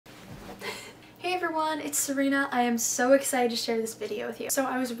everyone, it's Serena. I am so excited to share this video with you. So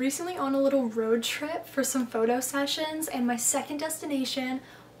I was recently on a little road trip for some photo sessions, and my second destination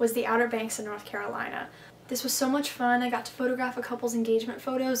was the Outer Banks of North Carolina. This was so much fun. I got to photograph a couple's engagement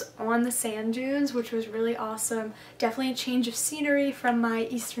photos on the sand dunes, which was really awesome. Definitely a change of scenery from my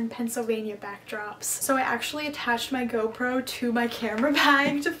Eastern Pennsylvania backdrops. So I actually attached my GoPro to my camera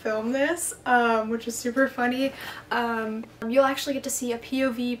bag to film this, which was super funny. You'll actually get to see a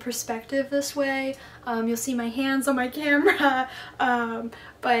POV perspective this way. You'll see my hands on my camera,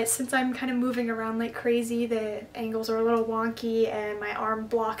 but since I'm kind of moving around like crazy, the angles are a little wonky and my arm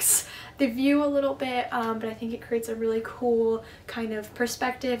blocks the view a little bit, but I think it creates a really cool kind of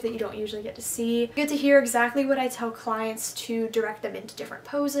perspective that you don't usually get to see. You get to hear exactly what I tell clients to direct them into different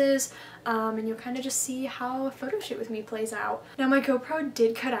poses, and you'll kind of just see how a photo shoot with me plays out. Now my GoPro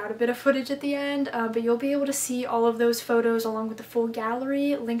did cut out a bit of footage at the end, but you'll be able to see all of those photos along with the full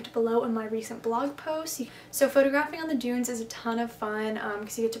gallery linked below in my recent blog post. So photographing on the dunes is a ton of fun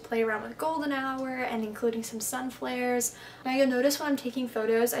because you get to play around with golden hour and including some sun flares. Now you'll notice when I'm taking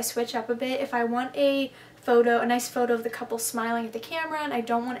photos I switch up a bit. If I want a nice photo of the couple smiling at the camera and I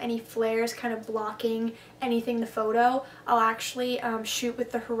don't want any flares kind of blocking anything in the photo, I'll actually shoot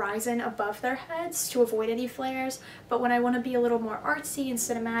with the horizon above their heads to avoid any flares. But when I want to be a little more artsy and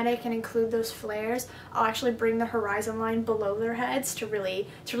cinematic and include those flares, I'll actually bring the horizon line below their heads to really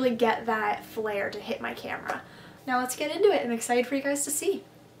get that flare to hit my camera. Now let's get into it. I'm excited for you guys to see.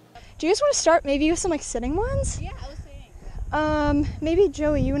 Do you guys want to start maybe with some like sitting ones? Yeah, I was saying. Maybe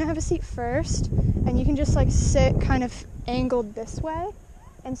Joey, you want to have a seat first, and you can just like sit kind of angled this way,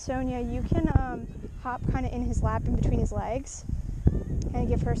 and Sonia, you can hop kind of in his lap in between his legs and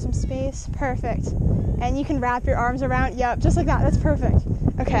give her some space. Perfect. And you can wrap your arms around, yep, just like that. That's perfect.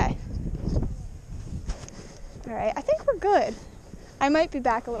 Okay. All right, I think we're good. I might be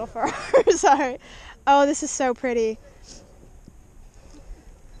back a little far. Sorry. Oh, this is so pretty.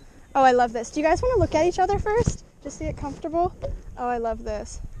 Oh, I love this. Do you guys want to look at each other first? Just to get comfortable? Oh, I love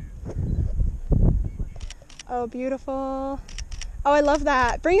this. Oh, beautiful. Oh, I love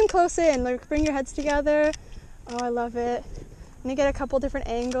that. Bring them close in. Like, bring your heads together. Oh, I love it. Let me get a couple different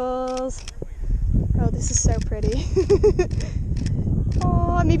angles. Oh, this is so pretty.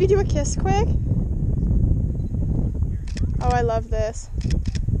 Oh, maybe do a kiss quick. Oh, I love this.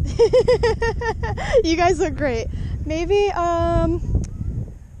 You guys look great. Maybe,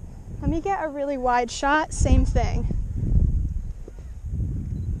 let me get a really wide shot. Same thing.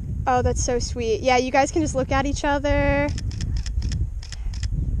 Oh, that's so sweet. Yeah, you guys can just look at each other.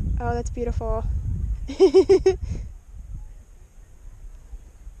 Oh, that's beautiful.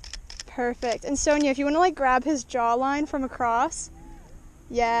 Perfect. And Sonia, if you want to like grab his jawline from across.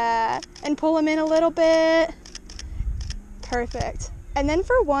 Yeah. And pull him in a little bit. Perfect. And then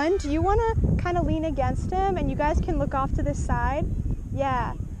for one, do you want to kind of lean against him and you guys can look off to this side?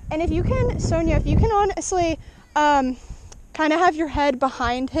 Yeah. And if you can, Sonia, if you can honestly kind of have your head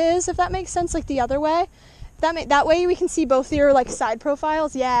behind his, if that makes sense, like the other way. That way we can see both your like side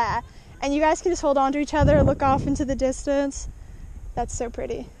profiles. Yeah. And you guys can just hold on to each other, look off into the distance. That's so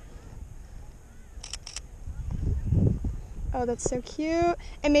pretty. Oh, that's so cute.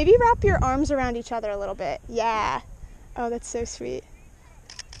 And maybe wrap your arms around each other a little bit. Yeah. Oh, that's so sweet.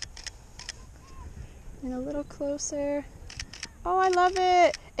 And a little closer. Oh, I love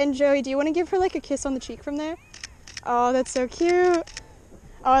it. And Joey, do you want to give her like a kiss on the cheek from there? Oh, that's so cute. Oh,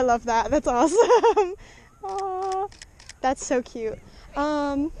 I love that. That's awesome. Oh, that's so cute.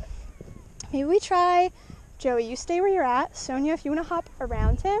 Maybe we try, Joey, you stay where you're at. Sonia, if you want to hop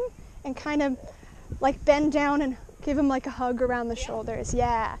around him and kind of like bend down and give him like a hug around the shoulders.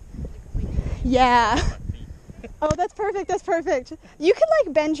 Yeah. Yeah. Oh, that's perfect. That's perfect. You could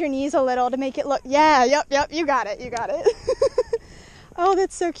like bend your knees a little to make it look, yeah, yep, you got it. You got it. Oh,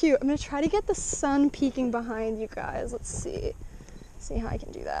 that's so cute. I'm going to try to get the sun peeking behind you guys. Let's see. See how I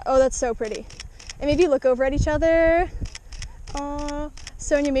can do that. Oh, that's so pretty. And maybe look over at each other. Oh,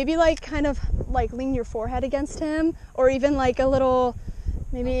 Sonia, maybe like kind of like lean your forehead against him, or even like a little,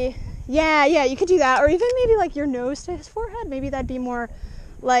 maybe, yeah, you could do that. Or even maybe like your nose to his forehead. Maybe that'd be more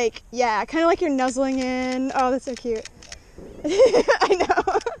like, yeah, kind of like you're nuzzling in. Oh, that's so cute. I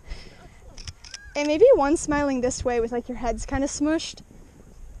know. And maybe one smiling this way with like your heads kind of smushed.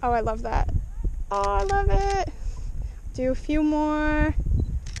 Oh, I love that. Oh, I love it. Do a few more. I'm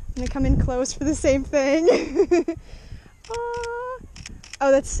gonna come in close for the same thing. Oh,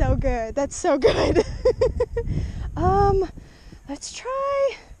 that's so good. That's so good. Let's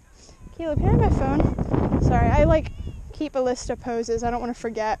try. Caleb, can I have my phone? Sorry, I like keep a list of poses. I don't want to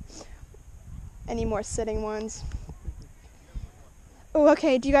forget any more sitting ones. Oh,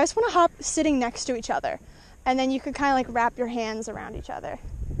 okay, do you guys want to hop sitting next to each other? And then you could kind of like wrap your hands around each other.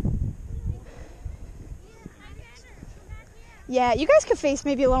 Yeah, you guys could face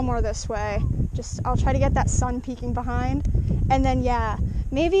maybe a little more this way. I'll try to get that sun peeking behind. And then, yeah,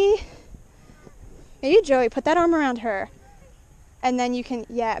 maybe Joey, put that arm around her. And then you can,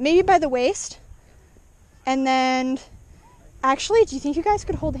 yeah, maybe by the waist. And then, actually, do you think you guys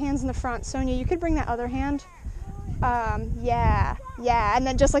could hold hands in the front? Sonia, you could bring that other hand. Yeah, and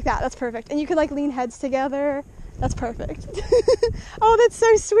then just like that, that's perfect. And you could like lean heads together. That's perfect. Oh, that's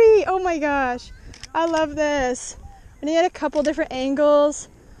so sweet. Oh my gosh. I love this. I'm gonna get a couple different angles.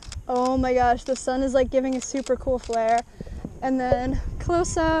 Oh my gosh, the sun is like giving a super cool flare. And then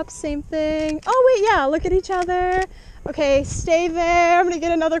close up, same thing. Oh wait, yeah, look at each other. Okay, stay there. I'm gonna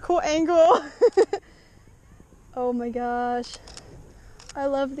get another cool angle. Oh my gosh. I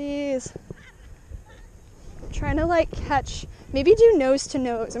love these. I'm trying to like catch, maybe do nose to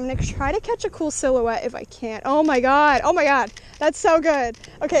nose. I'm gonna try to catch a cool silhouette if I can. Oh my god, that's so good.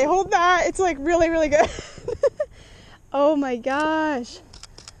 Okay, hold that. It's like really, really good. Oh my gosh.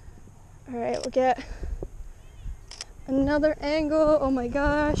 All right, we'll get another angle. Oh my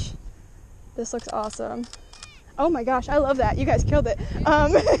gosh. This looks awesome. Oh my gosh, I love that. You guys killed it.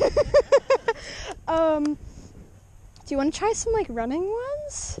 Do you want to try some like running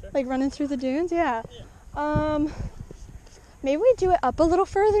ones? Sure. Like running through the dunes? Yeah. Maybe we do it up a little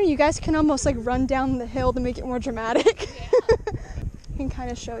further. You guys can almost like run down the hill to make it more dramatic. Yeah. I can kind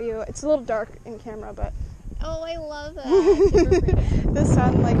of show you. It's a little dark in camera, but oh, I love that. The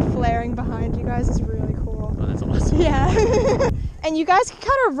sun like flaring behind you guys is really cool. Oh, that's awesome. Yeah. And you guys can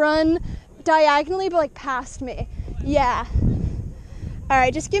kind of run diagonally, but like past me. Yeah. All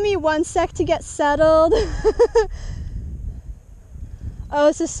right, just give me 1 sec to get settled. Oh,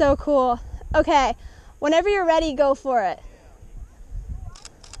 this is so cool. Okay, whenever you're ready, go for it.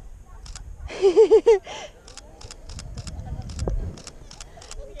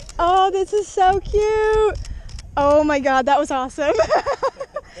 Oh, this is so cute. Oh my god, that was awesome.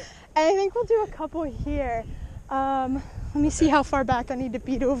 And I think we'll do a couple here. Let me see how far back I need to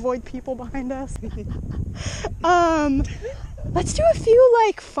be to avoid people behind us. Let's do a few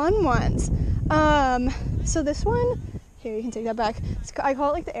like fun ones. So this one, here, you can take that back. I call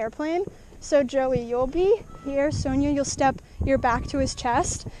it like the airplane. So Joey, you'll be here. Sonia, you'll step your back to his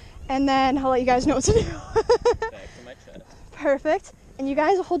chest. And then I'll let you guys know what to do. Back to my chest. Perfect. And you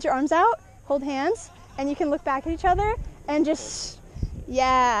guys will hold your arms out, hold hands, and you can look back at each other and just,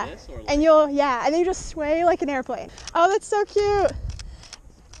 yeah. And and then you just sway like an airplane. Oh, that's so cute.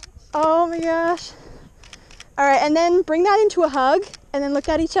 Oh my gosh. All right, and then bring that into a hug and then look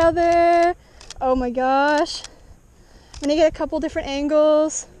at each other. Oh my gosh. I'm gonna get a couple different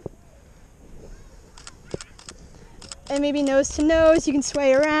angles. And maybe nose to nose, you can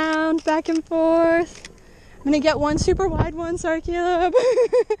sway around back and forth. I'm gonna get one super wide one, sorry Caleb.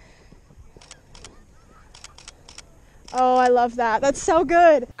 Oh, I love that. That's so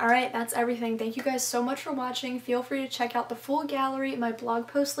good. Alright, that's everything. Thank you guys so much for watching. Feel free to check out the full gallery, my blog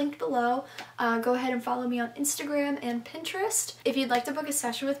post linked below. Go ahead and follow me on Instagram and Pinterest. If you'd like to book a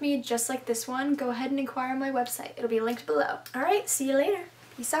session with me just like this one, go ahead and inquire on my website. It'll be linked below. Alright, see you later.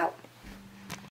 Peace out.